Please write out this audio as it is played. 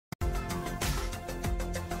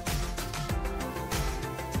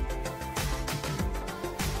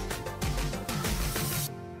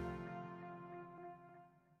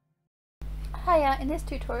Hiya, in this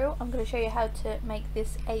tutorial I'm going to show you how to make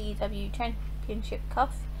this AEW Championship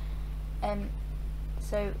cuff.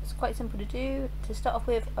 So it's quite simple to do. To start off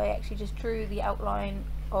with, I actually just drew the outline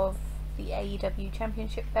of the AEW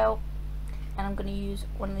Championship belt, and I'm going to use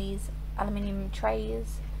one of these aluminium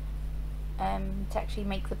trays to actually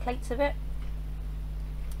make the plates of it.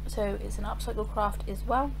 So it's an upcycle craft as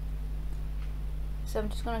well. So I'm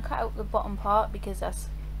just going to cut out the bottom part because that's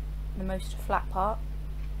the most flat part,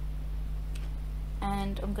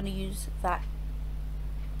 and I'm going to use that.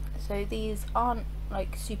 So these aren't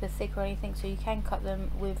like super thick or anything, so you can cut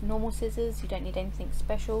them with normal scissors. You don't need anything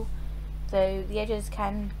special, though the edges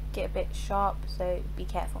can get a bit sharp, so be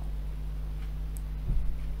careful.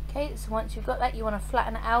 Okay, so once you've got that, you want to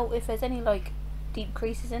flatten it out. If there's any like deep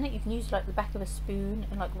creases in it, you can use like the back of a spoon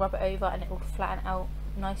and like rub it over, and it will flatten out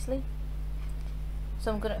nicely.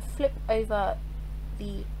 So I'm going to flip over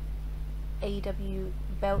the AEW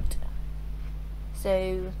belt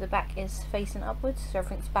so the back is facing upwards, so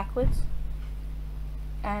everything's backwards,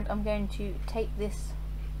 and I'm going to tape this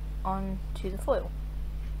onto the foil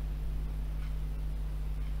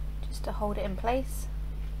just to hold it in place,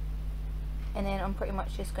 and then I'm pretty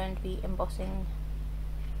much just going to be embossing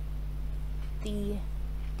the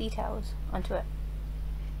details onto it.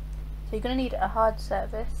 So you're going to need a hard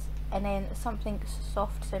surface and then something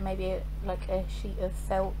soft, so maybe like a sheet of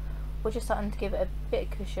felt or just something to give it a bit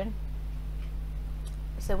of cushion,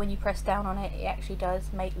 so when you press down on it, it actually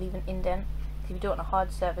does leave an indent. If you do it on a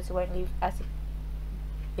hard surface, it won't leave as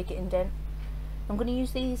big an indent. I'm going to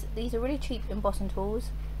use these are really cheap embossing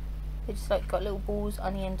tools. They just like got little balls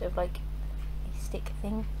on the end of like a stick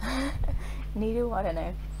thing needle, I don't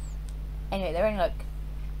know. Anyway, they're only like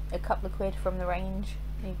a couple of quid from the range.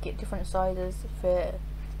 You get different sizes for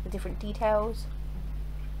the different details.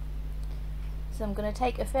 So I'm going to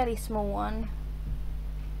take a fairly small one,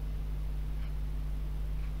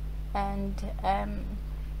 and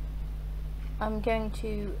I'm going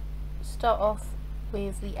to start off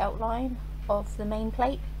with the outline of the main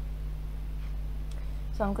plate.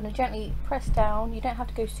 So I'm going to gently press down. You don't have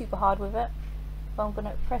to go super hard with it, but I'm going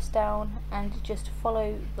to press down and just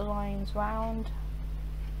follow the lines round,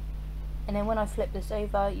 and then when I flip this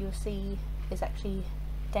over, you'll see it's actually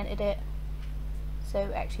dented it, so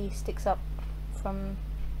it actually sticks up from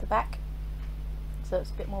the back, so it's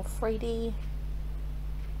a bit more 3D.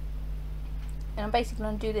 And I'm basically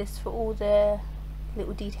going to do this for all the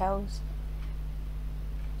little details.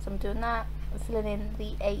 So I'm doing that, I'm filling in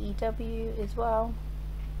the AEW as well,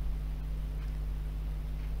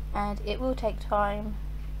 and it will take time,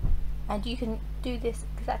 and you can do this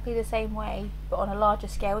exactly the same way but on a larger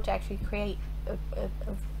scale to actually create a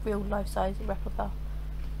real life-size replica.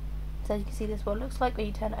 So you can see this is what it looks like when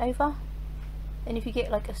you turn it over. And if you get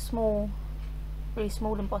like a really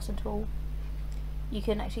small embossing tool, you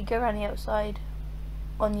can actually go around the outside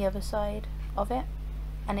on the other side of it,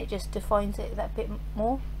 and it just defines it that bit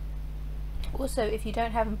more. Also, if you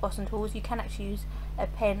don't have embossing tools, you can actually use a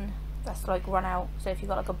pen that's like run out. So if you've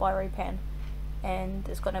got like a biro pen and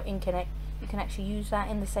it's got no ink in it, you can actually use that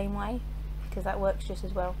in the same way, because that works just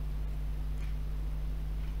as well.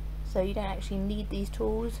 So you don't actually need these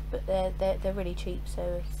tools, but they're really cheap,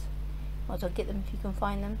 so it's, might as well get them if you can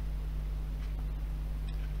find them.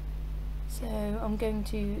 So I'm going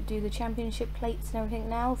to do the championship plates and everything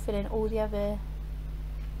now, fill in all the other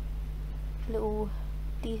little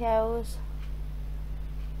details.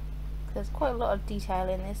 There's quite a lot of detail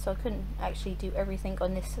in this, so I couldn't actually do everything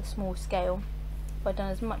on this small scale, but I've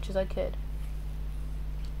done as much as I could.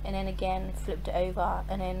 And then again flipped it over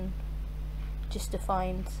and then just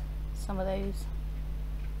defined some of those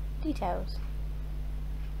details.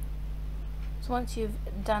 So once you've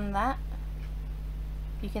done that,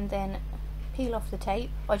 you can then peel off the tape.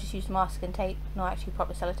 I just used masking tape, not actually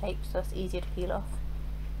proper sellotape, so that's easier to peel off.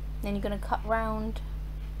 Then you're going to cut round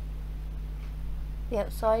the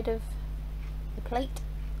outside of the plate,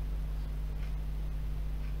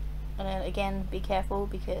 and then again be careful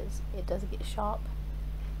because it does get sharp.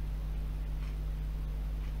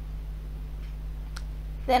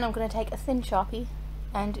 Then I'm going to take a thin Sharpie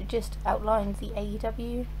and just outline the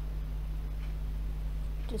AEW,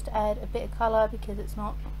 just to add a bit of colour because it's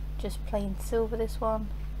not just plain silver, this one.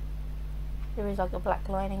 There is like a black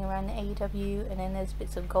lining around the AEW, and then there's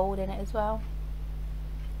bits of gold in it as well,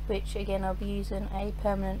 which again I'll be using a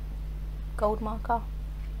permanent gold marker,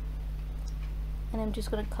 and I'm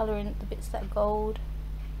just going to colour in the bits that are gold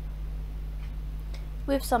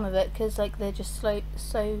with some of it, because like they're just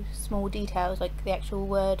so small details, like the actual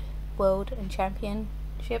word world and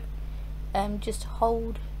championship. Just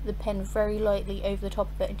hold the pen very lightly over the top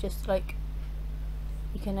of it and just like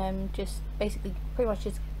you can just basically pretty much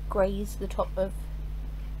just graze the top of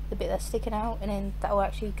the bit that's sticking out, and then that will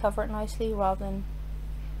actually cover it nicely rather than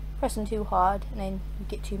pressing too hard and then you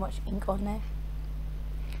get too much ink on there.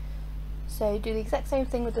 So do the exact same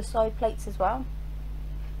thing with the side plates as well.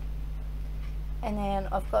 And then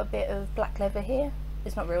I've got a bit of black leather here.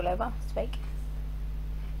 It's not real leather, it's fake.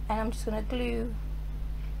 And I'm just going to glue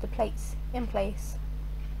the plates in place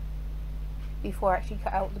before I actually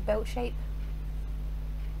cut out the belt shape.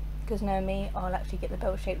 Because knowing me, I'll actually get the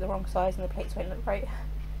belt shape the wrong size and the plates won't look right.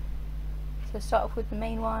 So start off with the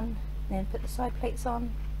main one, and then put the side plates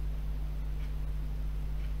on.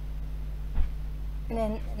 And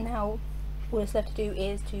then now all that's left to do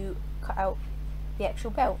is to cut out the actual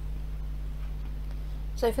belt.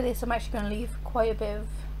 So for this I'm actually going to leave quite a bit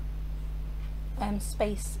of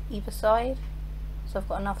space either side, so I've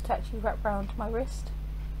got enough to actually wrap around my wrist.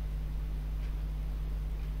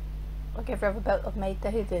 Like every other belt I've made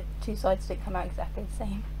though, the two sides didn't come out exactly the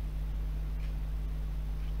same.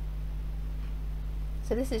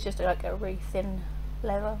 So this is just like a really thin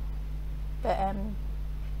leather, but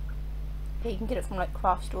yeah, you can get it from like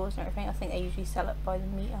craft stores and everything. I think they usually sell it by the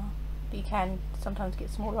meter, but you can sometimes get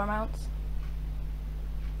smaller amounts.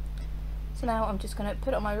 So now I'm just going to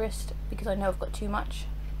put it on my wrist because I know I've got too much.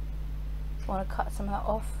 I want to cut some of that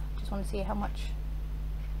off. Just want to see how much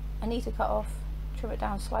I need to cut off, trim it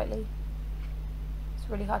down slightly. It's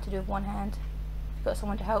really hard to do with one hand. If you've got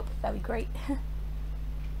someone to help, that'd be great.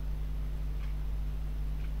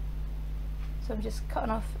 So I'm just cutting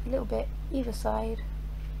off a little bit either side,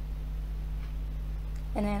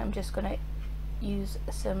 and then I'm just going to use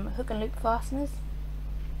some hook and loop fasteners.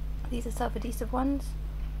 These are self-adhesive ones.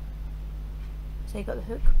 So you've got the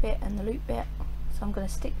hook bit and the loop bit. So I'm going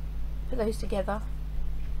to put those together,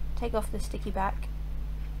 take off the sticky back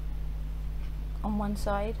on one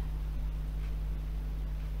side,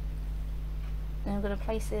 and I'm going to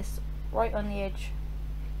place this right on the edge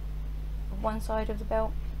of one side of the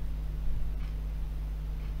belt.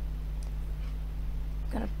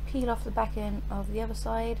 I'm going to peel off the back end of the other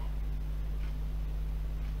side,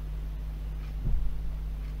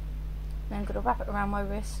 and I'm going to wrap it around my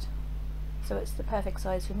wrist so it's the perfect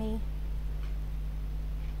size for me,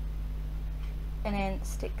 and then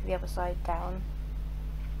stick the other side down.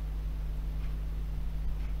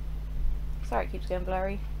 Sorry it keeps going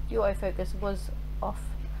blurry. The autofocus was off,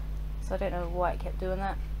 so I don't know why it kept doing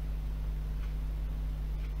that.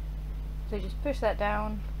 So just push that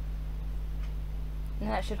down, and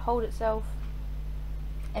that should hold itself,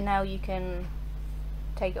 and now you can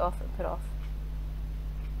take it off and put it off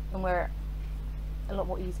and wear it a lot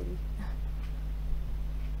more easily.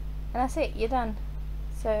 And that's it, you're done.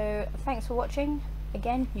 So thanks for watching.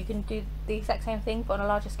 Again, you can do the exact same thing but on a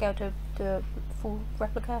larger scale to a full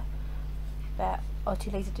replica, but I'm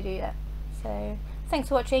too lazy to do that. So thanks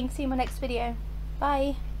for watching, see you in my next video.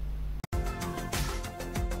 Bye.